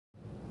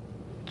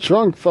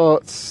Drunk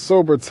Thoughts,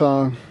 Sober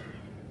Time.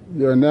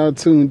 You're now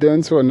tuned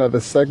in to another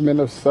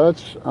segment of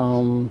such.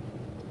 And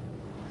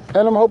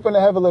I'm hoping to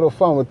have a little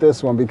fun with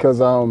this one because,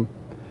 men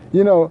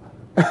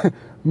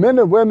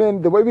and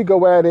women, the way we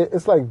go at it,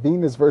 it's like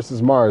Venus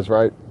versus Mars,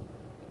 right?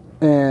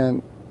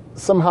 And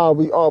somehow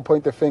we all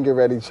point the finger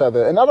at each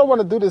other. And I don't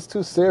want to do this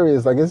too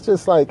serious. Like, it's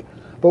just like,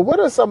 but what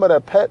are some of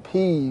the pet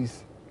peeves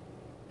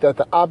that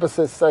the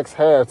opposite sex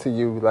have to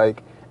you?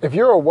 Like, if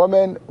you're a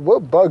woman,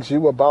 what bugs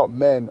you about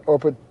men,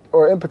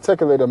 or in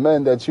particular the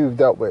men that you've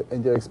dealt with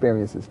in your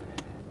experiences?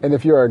 And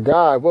if you're a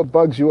guy, what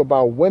bugs you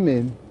about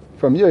women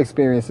from your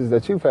experiences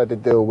that you've had to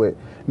deal with?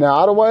 Now,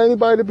 I don't want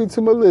anybody to be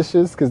too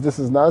malicious because this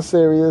is not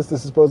serious.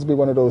 This is supposed to be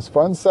one of those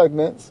fun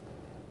segments.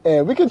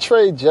 And we can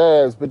trade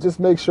jabs, but just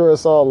make sure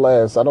it's all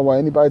laughs. I don't want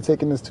anybody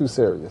taking this too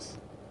serious.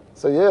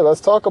 So yeah,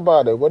 let's talk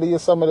about it. What are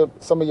some of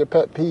your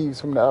pet peeves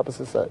from the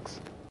opposite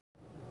sex?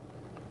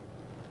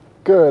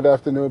 Good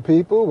afternoon,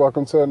 people.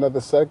 Welcome to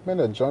another segment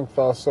of Drunk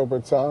Thoughts,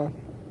 Sober Time.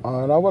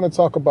 And I want to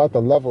talk about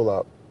the level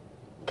up.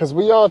 Because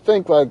we all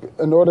think, like,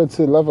 in order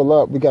to level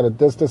up, we got to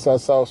distance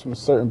ourselves from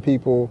certain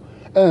people.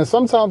 And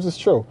sometimes it's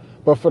true.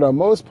 But for the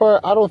most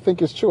part, I don't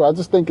think it's true. I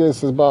just think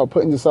it's about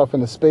putting yourself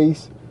in a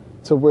space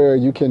to where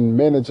you can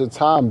manage your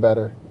time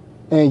better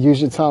and use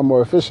your time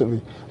more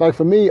efficiently. Like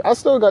for me, I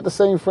still got the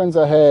same friends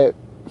I had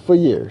for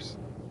years.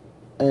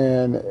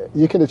 And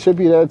you can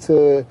attribute that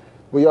to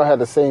we all had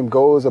the same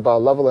goals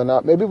about leveling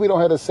up. Maybe we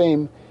don't have the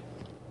same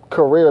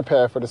career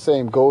path or the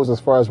same goals as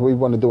far as what we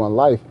want to do in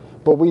life,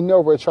 but we know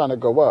we're trying to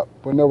go up.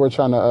 We know we're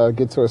trying to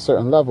get to a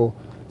certain level.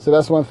 So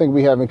that's one thing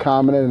we have in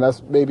common, and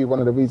that's maybe one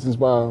of the reasons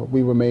why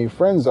we remain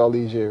friends all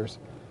these years.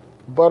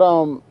 But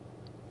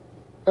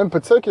in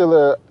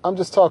particular, I'm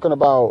just talking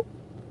about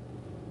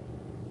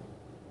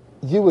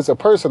you as a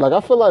person. Like,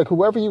 I feel like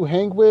whoever you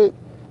hang with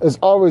is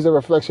always a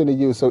reflection of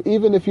you. So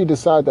even if you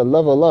decide to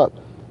level up,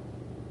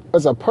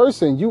 as a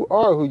person, you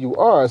are who you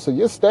are. So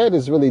your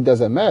status really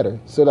doesn't matter.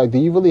 So, like, do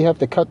you really have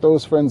to cut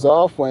those friends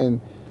off when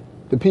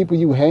the people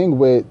you hang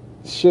with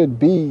should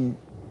be,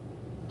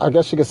 I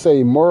guess you could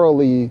say,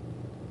 morally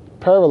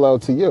parallel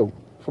to you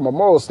from a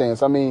moral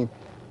stance? I mean,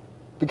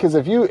 because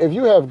if you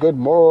have good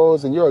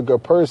morals and you're a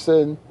good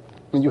person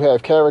and you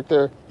have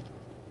character,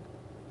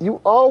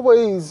 you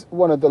always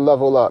wanted to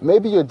level up.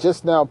 Maybe you're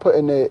just now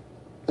putting it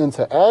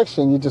into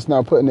action. You're just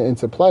now putting it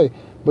into play.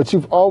 But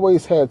you've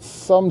always had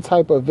some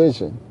type of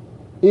vision.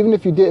 Even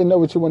if you didn't know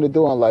what you wanted to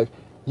do in life,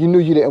 you knew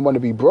you didn't want to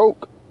be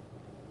broke.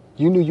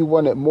 You knew you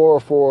wanted more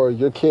for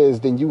your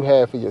kids than you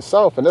had for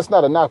yourself. And that's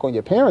not a knock on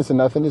your parents or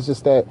nothing. It's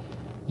just that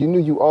you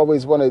knew you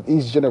always wanted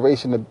each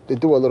generation to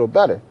do a little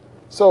better.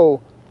 So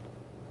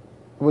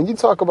when we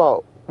talk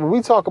about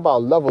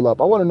level up,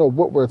 I want to know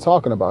what we're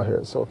talking about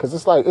here. So, because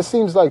it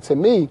seems like to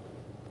me,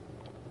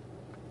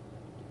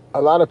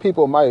 a lot of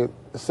people might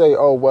say,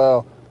 oh,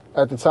 well,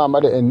 at the time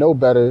I didn't know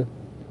better,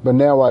 but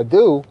now I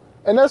do.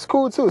 And that's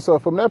cool too. So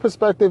from that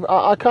perspective,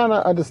 I kind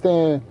of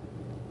understand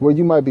where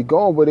you might be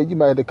going with it. You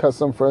might have to cut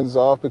some friends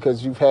off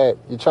because you're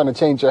trying to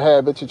change your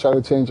habits, you're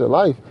trying to change your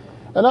life.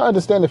 And I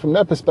understand it from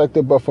that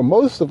perspective. But for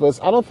most of us,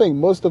 I don't think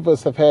most of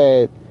us have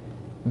had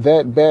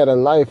that bad a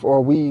life,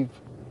 or we've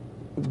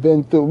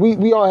been through,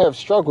 we all have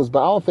struggles,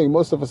 but I don't think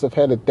most of us have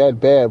had it that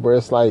bad where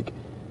it's like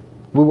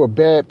we were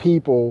bad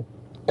people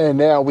and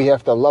now we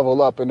have to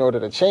level up in order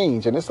to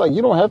change. And it's like,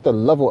 you don't have to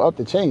level up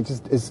to change.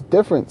 It's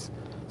different.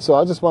 So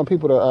I just want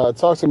people to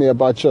talk to me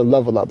about your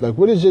level up. Like,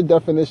 what is your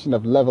definition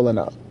of leveling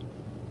up?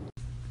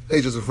 Hey,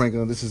 Joseph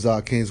Franklin, this is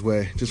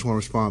Kingsway. Just want to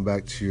respond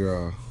back to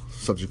your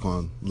subject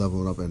on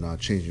leveling up and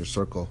changing your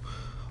circle.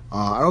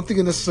 I don't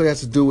think it necessarily has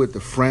to do with the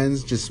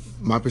friends. Just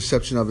my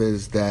perception of it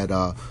is that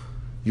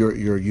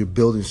your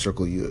building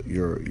circle,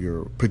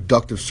 your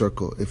productive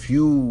circle. If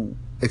you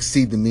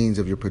exceed the means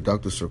of your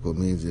productive circle, it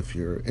means if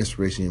your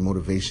inspiration, your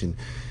motivation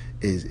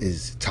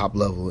is top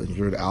level and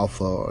you're the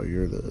alpha or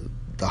you're the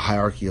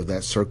hierarchy of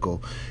that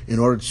circle, in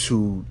order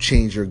to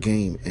change your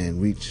game and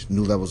reach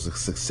new levels of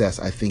success,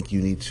 I think you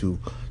need to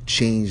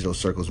change those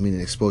circles, meaning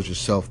expose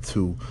yourself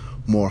to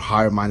more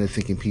higher-minded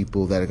thinking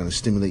people that are going to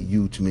stimulate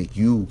you to make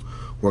you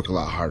work a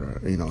lot harder.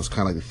 It's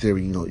kind of like the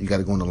theory, you got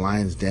to go in the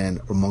lion's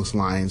den amongst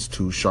lions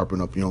to sharpen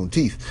up your own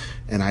teeth.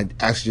 And I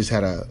actually just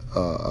had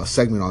a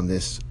segment on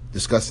this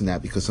discussing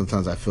that because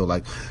sometimes I feel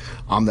like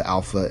I'm the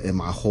alpha in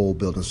my whole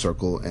building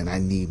circle and I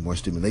need more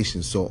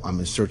stimulation. So I'm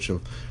in search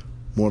of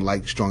more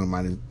like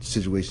stronger-minded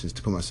situations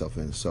to put myself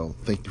in. So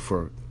thank you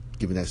for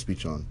giving that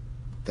speech on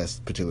that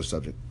particular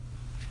subject.